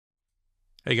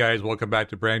Hey guys, welcome back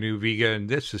to Brand New Vegan.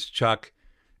 This is Chuck.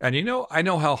 And I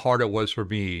know how hard it was for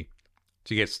me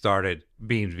to get started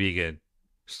being vegan,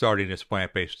 starting this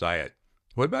plant based diet.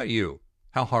 What about you?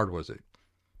 How hard was it?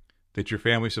 Did your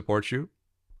family support you?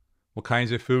 What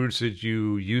kinds of foods did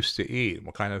you used to eat?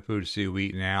 What kind of foods do you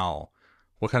eat now?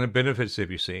 What kind of benefits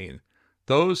have you seen?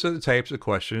 Those are the types of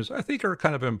questions I think are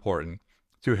kind of important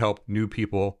to help new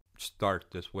people start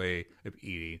this way of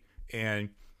eating. And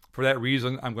for that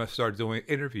reason, I'm going to start doing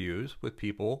interviews with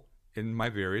people in my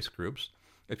various groups.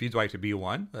 If you'd like to be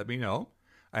one, let me know.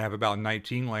 I have about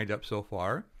 19 lined up so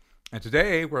far. And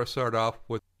today we're going to start off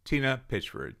with Tina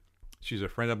Pitchford. She's a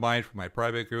friend of mine from my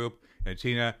private group. And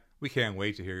Tina, we can't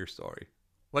wait to hear your story.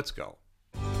 Let's go.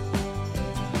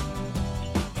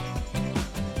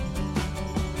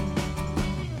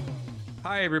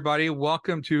 Hi, everybody.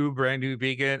 Welcome to Brand New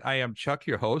Vegan. I am Chuck,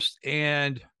 your host.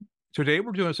 And today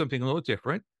we're doing something a little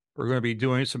different. We're going to be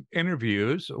doing some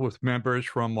interviews with members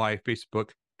from my Facebook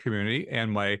community and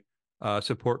my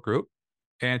support group.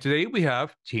 And today we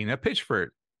have Tina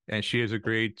Pitchford, and she has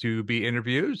agreed to be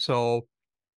interviewed. So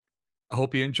I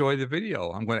hope you enjoy the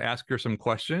video. I'm going to ask her some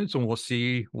questions and we'll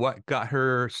see what got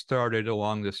her started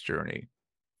along this journey.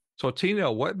 So,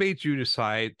 Tina, what made you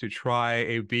decide to try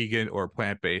a vegan or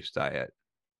plant-based diet?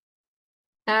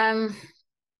 Um,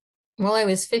 well, I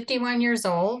was 51 years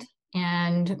old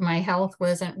and my health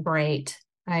wasn't great.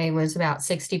 I was about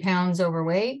 60 pounds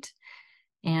overweight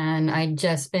and I'd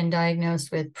just been diagnosed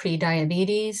with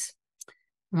pre-diabetes.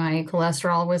 My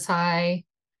cholesterol was high.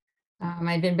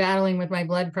 I'd been battling with my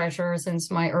blood pressure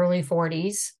since my early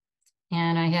 40s,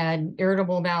 and I had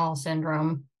irritable bowel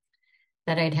syndrome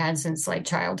that I'd had since like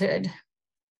childhood.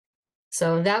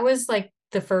 So that was like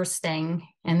the first thing.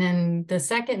 And then the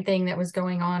second thing that was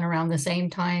going on around the same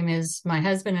time is my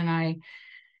husband and I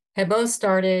had both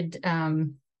started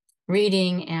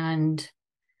reading and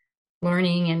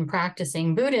learning and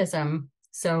practicing Buddhism.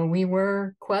 So we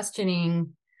were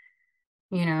questioning,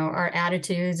 our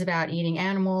attitudes about eating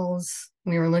animals.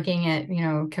 We were looking at,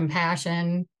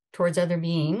 compassion towards other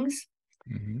beings.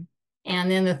 Mm-hmm.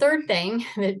 And then the third thing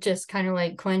that just kind of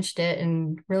like clinched it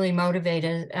and really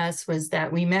motivated us was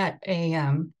that we met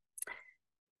a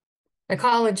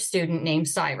college student named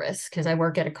Cyrus, because I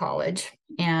work at a college,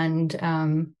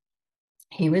 and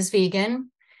he was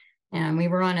vegan, and we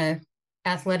were on a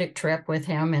athletic trip with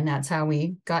him, and that's how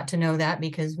we got to know that,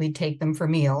 because we'd take them for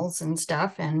meals and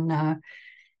stuff. And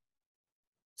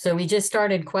so we just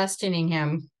started questioning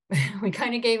him. We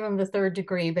kind of gave him the third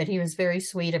degree, but he was very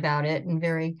sweet about it and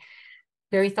very,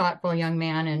 very thoughtful young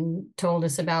man, and told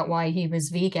us about why he was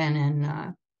vegan.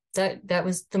 And that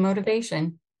was the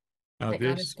motivation Now, that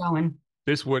got us this going.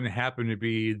 this wouldn't happen to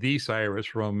be the Cyrus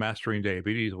from Mastering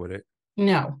Diabetes, would it?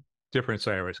 No. Different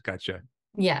Cyrus. Gotcha.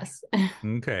 Yes.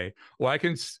 Okay. Well, I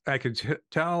can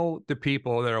tell the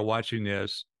people that are watching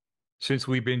this, since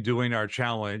we've been doing our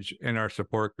challenge in our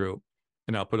support group,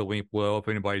 and I'll put a link below if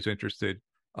anybody's interested.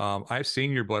 I've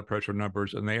seen your blood pressure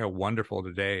numbers, and they are wonderful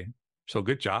today. So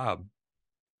good job.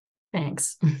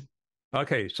 Thanks.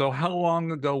 Okay. So how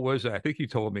long ago was that? I think you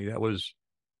told me that was.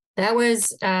 That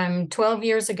was 12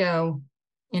 years ago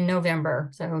in November.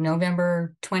 So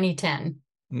November 2010.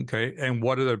 Okay. And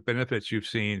what are the benefits you've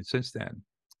seen since then?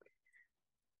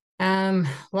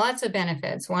 Lots of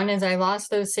benefits. One is I lost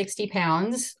those 60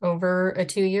 pounds over a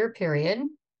 2-year period,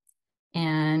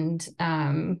 and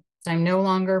I'm no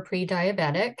longer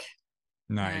pre-diabetic.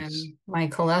 Nice. My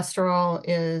cholesterol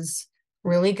is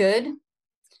really good,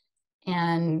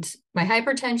 and my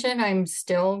hypertension I'm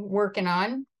still working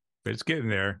on. It's getting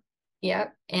there.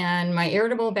 Yep. And my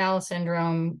irritable bowel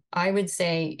syndrome, I would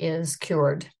say, is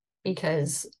cured,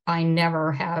 because I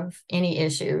never have any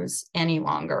issues any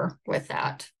longer with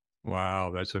that.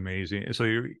 Wow, that's amazing. So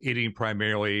you're eating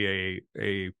primarily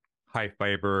a high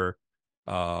fiber,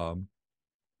 um,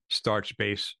 starch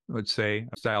based, let's say,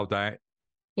 style diet.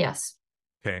 Yes.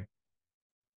 Okay.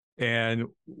 And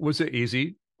was it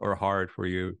easy or hard for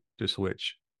you to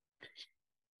switch?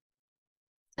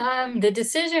 The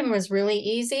decision was really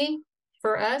easy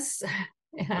for us.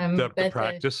 The But the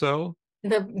practice though?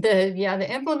 the yeah,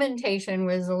 the implementation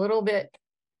was a little bit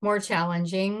more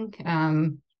challenging.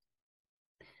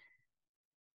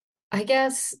 I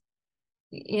guess,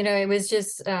 it was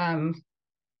just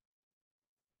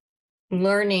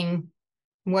learning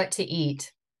what to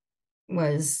eat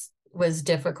was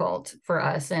difficult for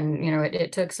us. And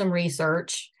it took some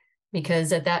research,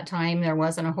 because at that time there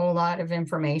wasn't a whole lot of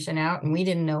information out, and we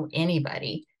didn't know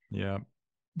anybody Yeah,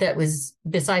 that was,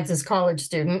 besides this college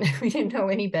student, we didn't know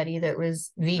anybody that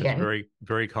was that's vegan. very,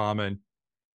 very common.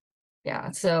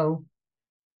 Yeah, so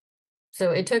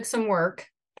it took some work,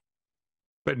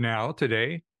 But now,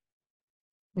 today,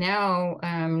 Now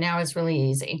it's really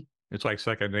easy. it's like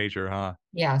second nature, huh?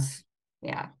 Yes.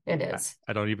 Yeah, it I, is.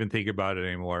 I don't even think about it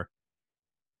anymore.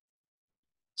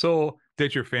 So,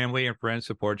 did your family and friends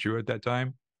support you at that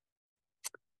time?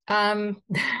 Um,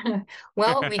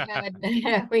 well, we had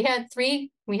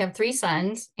we have three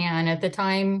sons, and at the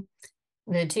time,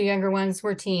 the two younger ones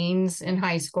were teens in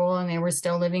high school, and they were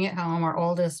still living at home. Our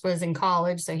oldest was in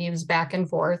college, so he was back and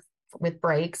forth with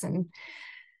breaks, and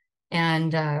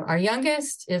our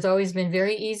youngest has always been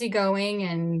very easygoing.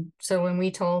 And so when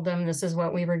we told them this is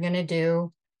what we were going to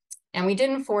do, and we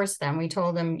didn't force them, we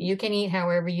told them you can eat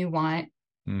however you want.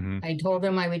 Mm-hmm. I told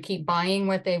them I would keep buying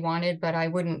what they wanted, but I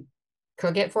wouldn't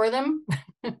cook it for them.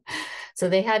 So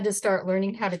they had to start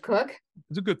learning how to cook.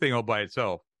 It's a good thing all by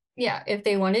itself. Yeah, if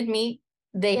they wanted meat,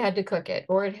 they had to cook it,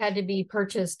 or it had to be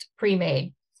purchased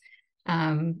pre-made.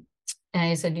 Um, and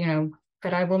I said,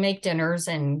 but I will make dinners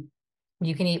and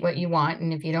you can eat what you want.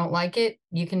 And if you don't like it,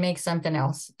 you can make something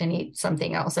else and eat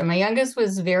something else. And my youngest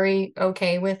was very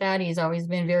okay with that. He's always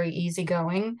been very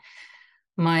easygoing.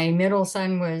 My middle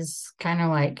son was kind of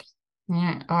like,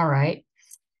 yeah, all right.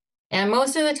 And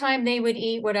most of the time they would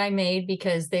eat what I made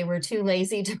because they were too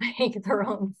lazy to make their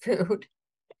own food.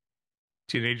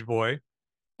 Teenage boy.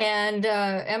 And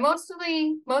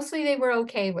mostly they were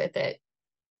okay with it.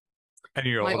 And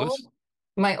your My oldest? old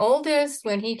my oldest,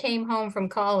 when he came home from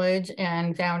college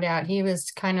and found out, he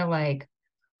was kind of like,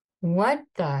 what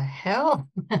the hell?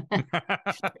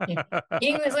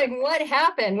 He was like, what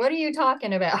happened? What are you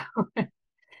talking about?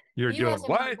 You're He doing wasn't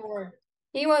on what? board.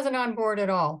 He wasn't on board at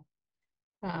all.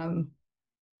 Um,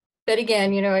 but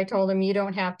again, I told him you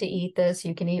don't have to eat this.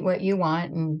 You can eat what you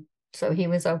want. And so he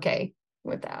was okay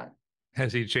with that.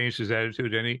 Has he changed his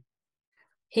attitude any?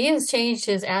 He has changed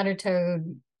his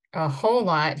attitude a whole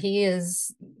lot. He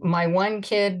is my one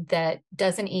kid that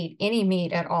doesn't eat any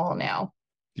meat at all now.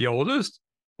 The oldest?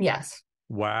 Yes.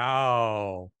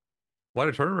 Wow. What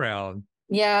a turnaround.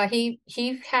 Yeah, he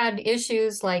had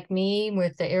issues like me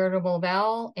with the irritable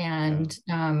bowel, Yeah. and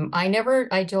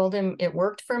I told him it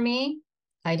worked for me.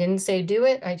 I didn't say do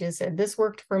it. I just said this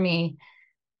worked for me,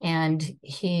 and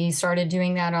he started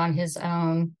doing that on his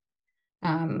own.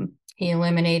 He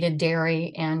eliminated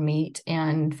dairy and meat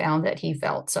and found that he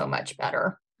felt so much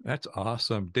better. That's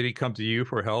awesome. Did he come to you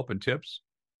for help and tips?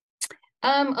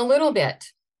 A little bit,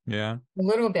 Yeah. a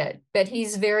little bit, but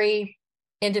he's very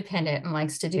independent and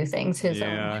likes to do things his own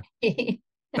Yeah. way.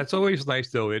 That's always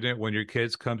nice, though, isn't it? When your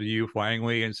kids come to you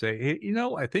finally and say, hey,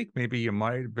 I think maybe you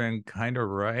might have been kind of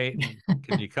right.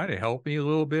 Can you kind of help me a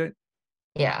little bit?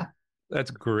 Yeah. That's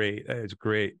great. That's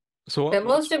great. So But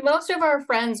what's most of our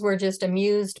friends were just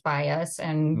amused by us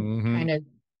and mm-hmm. kind of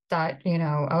thought,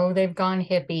 oh, they've gone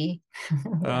hippie,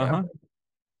 Uh-huh. whatever.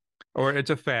 Or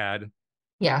it's a fad.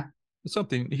 Yeah. It's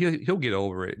something he'll get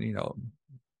over it.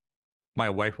 My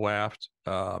wife laughed.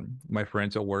 My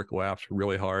friends at work laughed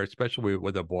really hard, especially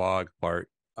with the blog part.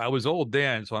 I was old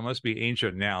then, so I must be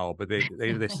ancient now. But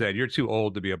they said you're too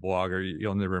old to be a blogger.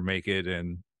 You'll never make it.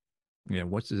 And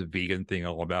what's this vegan thing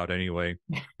all about anyway?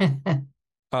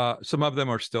 Some of them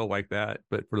are still like that,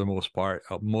 but for the most part,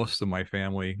 most of my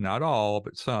family, not all,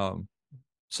 but some,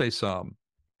 say some,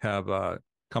 have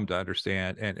come to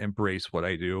understand and embrace what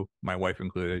I do, my wife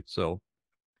included. So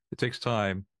it takes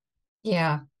time.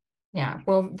 Yeah. Yeah.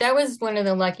 Well, that was one of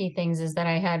the lucky things is that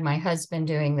I had my husband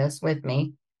doing this with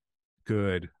me.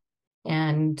 Good.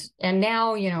 And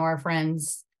now, our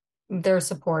friends, they're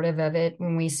supportive of it.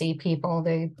 When we see people,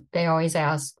 they always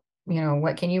ask,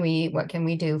 what can you eat? What can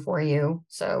we do for you?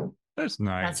 So That's that's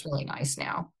nice. really nice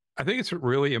now. I think it's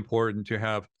really important to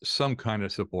have some kind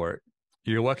of support.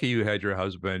 You're lucky you had your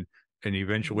husband, and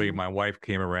eventually Mhm. my wife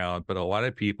came around. But a lot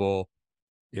of people,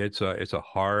 it's a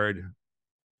hard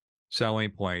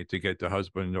selling point to get the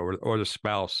husband or the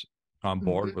spouse on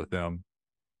board Mhm. with them.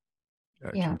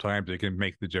 Yeah. Sometimes it can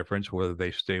make the difference whether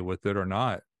they stay with it or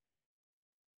not.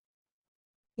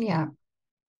 Yeah.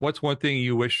 What's one thing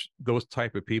you wish those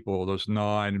type of people, those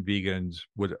non-vegans,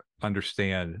 would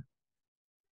understand?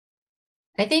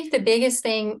 I think the biggest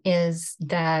thing is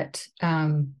that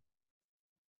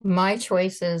my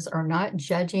choices are not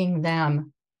judging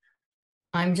them.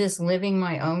 I'm just living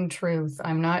my own truth.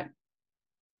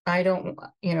 I don't,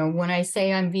 when I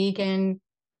say I'm vegan,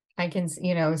 I can,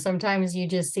 sometimes you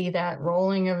just see that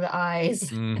rolling of the eyes,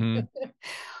 Mm-hmm.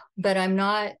 but I'm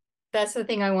not. That's the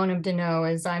thing I want them to know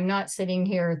is I'm not sitting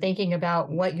here thinking about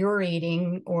what you're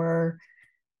eating or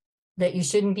that you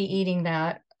shouldn't be eating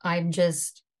that. I'm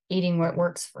just eating what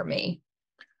works for me.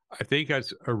 I think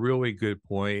that's a really good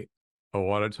point. A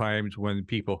lot of times when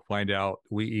people find out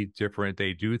we eat different,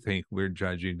 they do think we're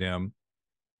judging them.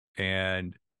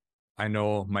 And I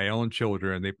know my own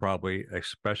children, they probably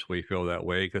especially feel that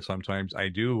way because sometimes I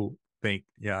do think,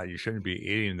 yeah, you shouldn't be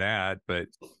eating that. But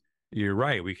you're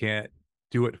right. We can't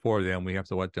do it for them. We have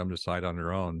to let them decide on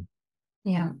their own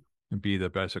Yeah. and be the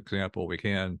best example we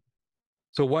can.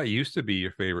 So, what used to be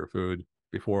your favorite food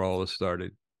before all this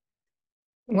started?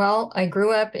 Well, I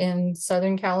grew up in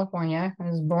Southern California. I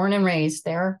was born and raised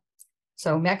there.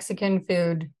 So Mexican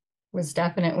food was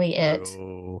definitely it.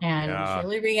 Oh, And yeah.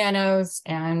 chili rellenos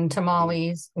and Oh.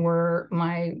 tamales were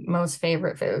my most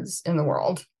favorite foods in the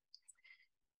world.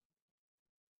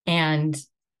 And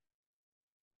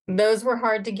those were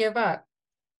hard to give up.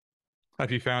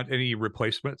 Have you found any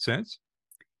replacement since?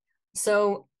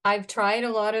 So I've tried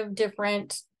a lot of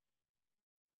different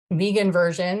vegan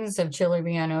versions of chili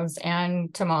rellenos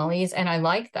and tamales, and I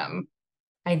like them.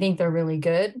 I think they're really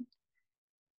good,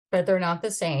 but they're not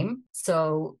the same.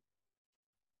 So,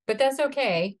 but that's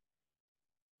okay.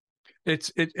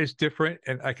 It's different,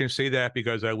 and I can say that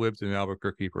because I lived in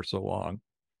Albuquerque for so long.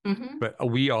 Hmm. But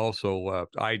we also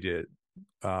loved. I did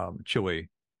chili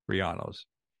rellenos,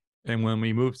 and when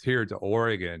we moved here to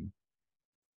Oregon,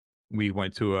 we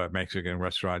went to a Mexican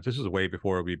restaurant. This is way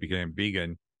before we became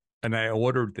vegan, and I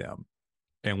ordered them.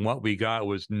 And what we got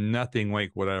was nothing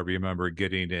like what I remember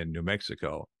getting in New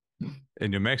Mexico.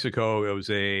 In New Mexico, it was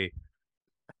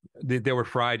they were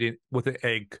fried with an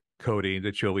egg coating.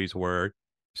 The chilies were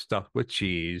stuffed with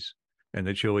cheese, and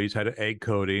the chilies had an egg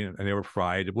coating, and they were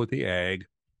fried with the egg.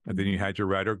 And then you Hmm. had your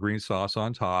red or green sauce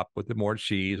on top with the more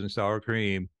cheese and sour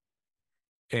cream.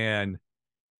 And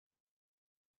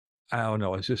I don't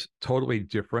know, it's just totally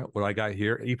different what I got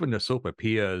here. Even the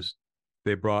sopapillas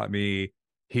they brought me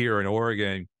here in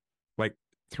Oregon, like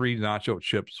three nacho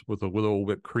chips with a little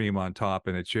whipped cream on top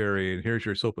and a cherry, and here's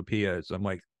your sopapillas. I'm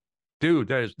like, dude,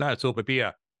 that is not a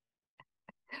sopapilla,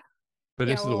 but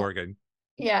Yeah, this is well, Oregon.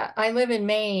 yeah, I live in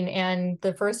Maine, and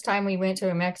the first time we went to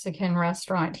a Mexican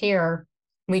restaurant here,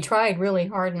 we tried really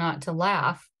hard not to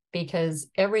laugh because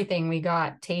everything we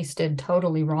got tasted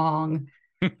totally wrong.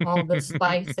 All the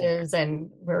spices, and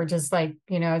we are just like,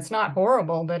 it's not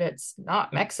horrible, but it's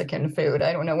not Mexican food.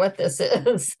 I don't know what this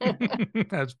is.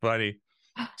 That's funny.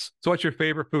 So, what's your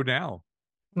favorite food now?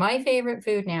 My favorite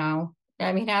food now,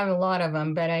 I mean, I have a lot of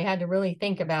them, but I had to really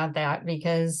think about that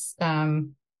because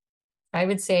I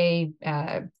would say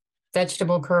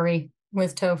vegetable curry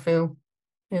with tofu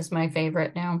is my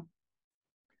favorite now.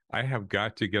 I have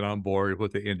got to get on board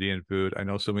with the Indian food. I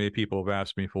know so many people have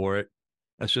asked me for it.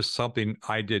 That's just something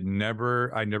I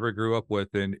never grew up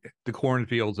with in the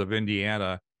cornfields of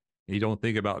Indiana. You don't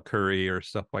think about curry or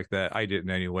stuff like that. I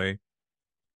didn't anyway.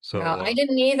 Well, So, I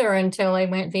didn't either until I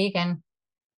went vegan.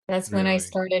 That's when I really,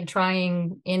 started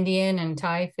trying Indian and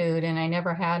Thai food, and I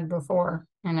never had before.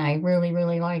 And I really,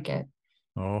 really like it.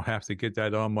 I'll have to get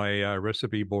that on my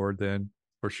recipe board then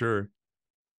for sure.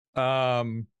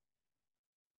 Um,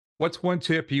 what's one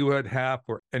tip you would have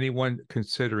for anyone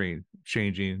considering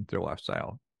changing their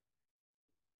lifestyle?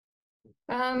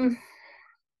 Um,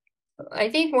 I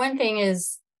think one thing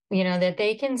is, that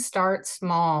they can start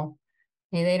small.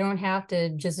 They don't have to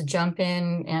just jump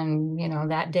in and,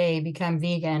 that day become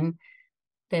vegan,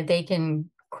 that they can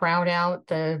crowd out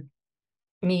the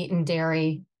meat and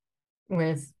dairy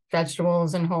with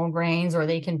vegetables and whole grains, or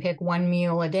they can pick one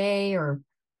meal a day or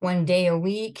one day a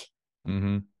week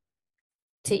Mm-hmm.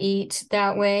 to eat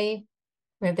that way,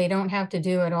 that they don't have to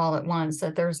do it all at once,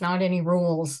 that there's not any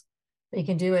rules. They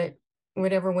can do it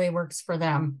whatever way works for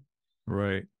them.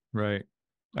 Right, right.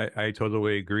 I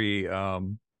totally agree.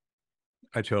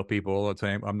 I tell people all the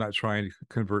time, I'm not trying to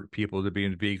convert people to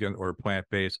being vegan or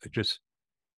plant-based. Just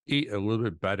eat a little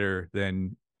bit better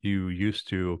than you used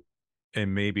to.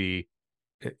 And maybe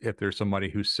if there's somebody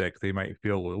who's sick, they might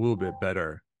feel a little bit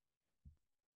better.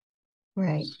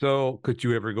 Right. So, could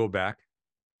you ever go back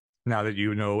now that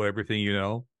you know everything you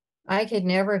know? I could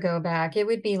never go back. It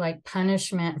would be like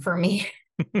punishment for me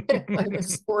if I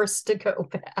was forced to go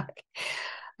back.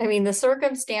 I mean, the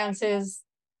circumstances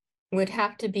would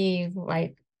have to be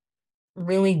like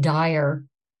really dire,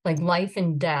 like life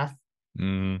and death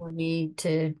Mm, for me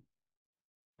to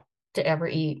ever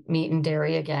eat meat and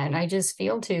dairy again. I just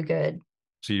feel too good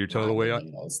so you're not totally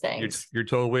eating those you're things. you're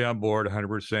totally on board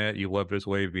 100%. You love this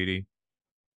way, Viti.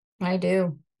 I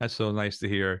do. That's so nice to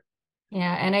hear.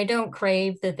 Yeah, and I don't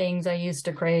crave the things I used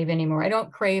to crave anymore. I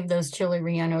don't crave those chili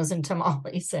rellenos and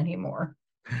tamales anymore.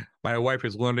 My wife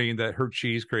is learning that her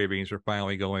cheese cravings are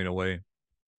finally going away.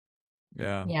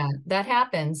 Yeah. Yeah, that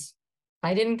happens.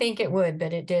 I didn't think it would,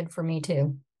 but it did for me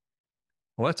too.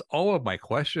 Well, that's all of my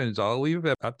questions. I'll leave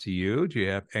it up to you. Do you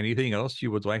have anything else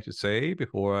you would like to say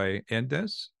before I end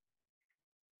this?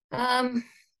 Um,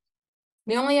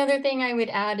 The only other thing I would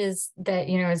add is that,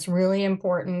 it's really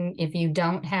important if you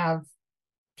don't have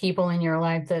people in your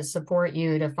life that support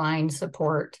you to find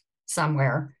support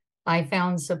somewhere. I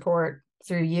found support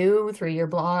through you, through your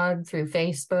blog, through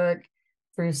Facebook,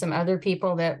 through some other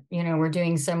people that, were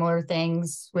doing similar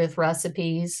things with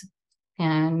recipes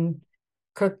and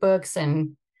cookbooks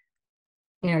and,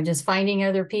 just finding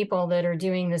other people that are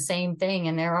doing the same thing.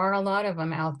 And there are a lot of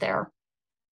them out there.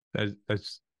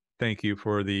 That's thank you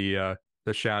for the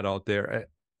shout out there.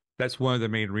 That's one of the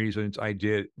main reasons I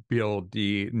did build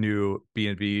the new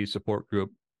B&B support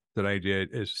group that I did.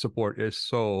 Is support is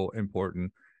so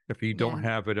important. If you don't Yeah.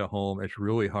 have it at home, it's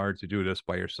really hard to do this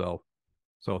by yourself.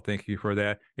 So thank you for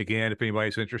that. Again, if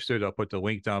anybody's interested, I'll put the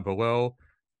link down below.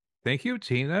 Thank you,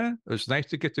 Tina. It was nice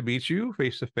to get to meet you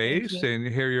face to Thank face you. and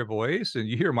hear your voice. And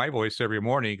you hear my voice every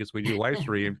morning because we do live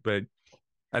stream, but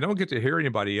I don't get to hear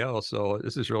anybody else. So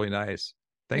this is really nice.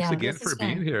 Thanks Yeah, again this is for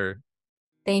being fun. here.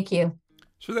 Thank you.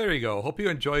 So there you go. Hope you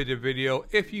enjoyed the video.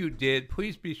 If you did,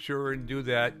 please be sure and do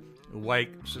that like,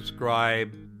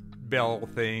 subscribe, bell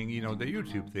thing, the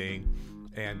YouTube thing.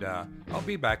 And I'll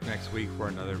be back next week for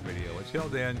another video. Until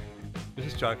then, this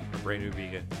is Chuck, a brand new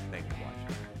vegan. Thank you.